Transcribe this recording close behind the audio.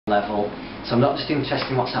level. So I'm not just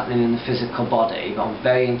interested in what's happening in the physical body, but I'm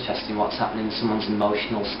very interested in what's happening in someone's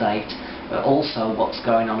emotional state, but also what's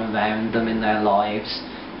going on around them in their lives.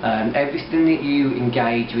 Everything that you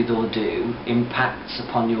engage with or do impacts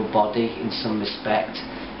upon your body in some respect.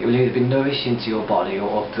 It will either be nourishing to your body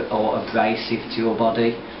or abrasive to your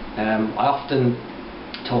body. I often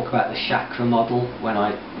talk about the chakra model when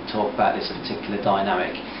I talk about this particular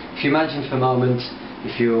dynamic. If you imagine for a moment,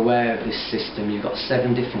 if you're aware of this system, you've got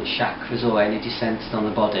 7 different chakras or energy centres on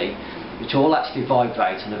the body, which all actually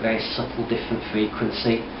vibrate on a very subtle different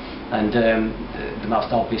frequency. And the most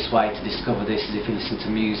obvious way to discover this is if you listen to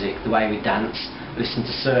music. The way we dance, we listen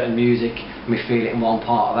to certain music and we feel it in one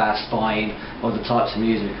part of our spine. Other types of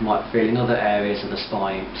music you might feel in other areas of the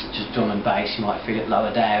spine, such as drum and bass, you might feel it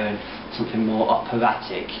lower down. Something more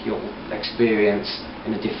operatic you'll experience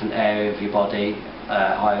in a different area of your body,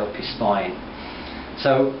 high up your spine.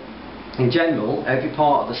 So in general, every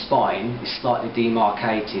part of the spine is slightly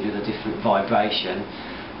demarcated with a different vibration,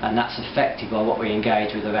 and that's affected by what we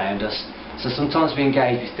engage with around us. So sometimes we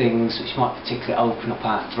engage with things which might particularly open up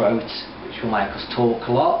our throat, which will make us talk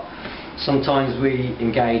a lot. Sometimes we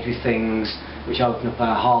engage with things which open up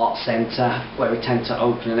our heart centre, where we tend to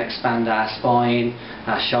open and expand our spine.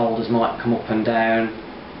 Our shoulders might come up and down,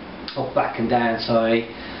 back and down, sorry.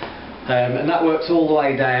 And that works all the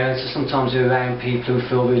way down, so sometimes we're around people who we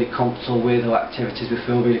feel really comfortable with, or activities we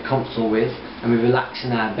feel really comfortable with, and we relax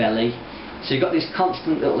in our belly. So you've got these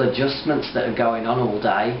constant little adjustments that are going on all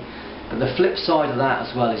day. But the flip side of that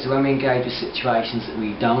as well is when we engage with situations that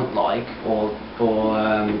we don't like or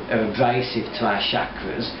are abrasive to our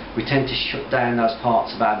chakras, we tend to shut down those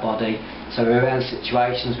parts of our body. So we're around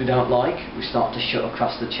situations we don't like, we start to shut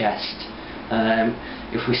across the chest.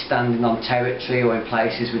 If we're standing on territory or in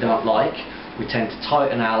places we don't like, we tend to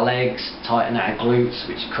tighten our legs, tighten our glutes,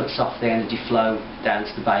 which cuts off the energy flow down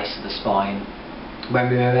to the base of the spine.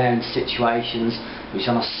 When we're around situations which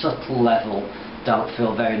on a subtle level don't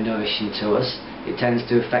feel very nourishing to us, it tends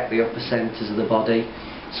to affect the upper centres of the body.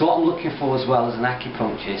 So what I'm looking for as well as an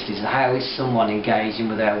acupuncturist is how is someone engaging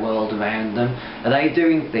with their world around them? Are they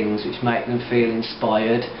doing things which make them feel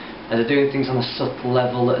inspired? Are they doing things on a subtle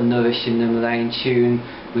level that are nourishing them? Are they in tune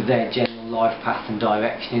with their general life path and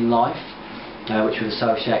direction in life? Which would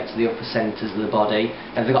associate to the upper centres of the body.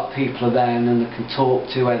 Have they got people around them that can talk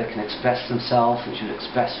to, where they can express themselves, which would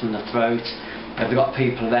express from the throat? Have they got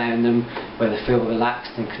people around them where they feel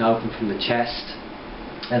relaxed and can open from the chest?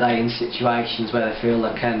 Are they in situations where they feel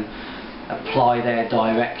they can apply their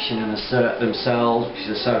direction and assert themselves, which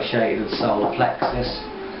is associated with the solar plexus?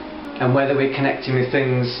 And whether we're connecting with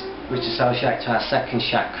things which associate to our second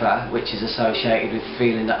chakra, which is associated with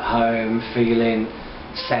feeling at home, feeling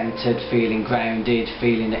centred, feeling grounded,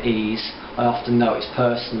 feeling at ease. I often notice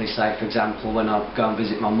personally, say for example when I go and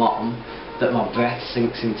visit my mum, that my breath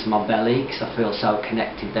sinks into my belly because I feel so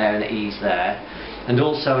connected there and at ease there. And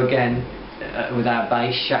also again with our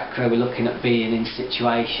base chakra, we're looking at being in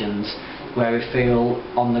situations where we feel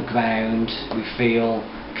on the ground, we feel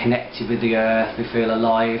connected with the earth, we feel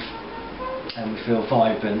alive and we feel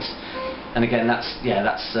vibrant. And again, that's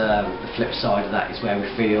the flip side of that, is where we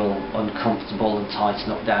feel uncomfortable and tighten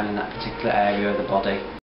up down in that particular area of the body.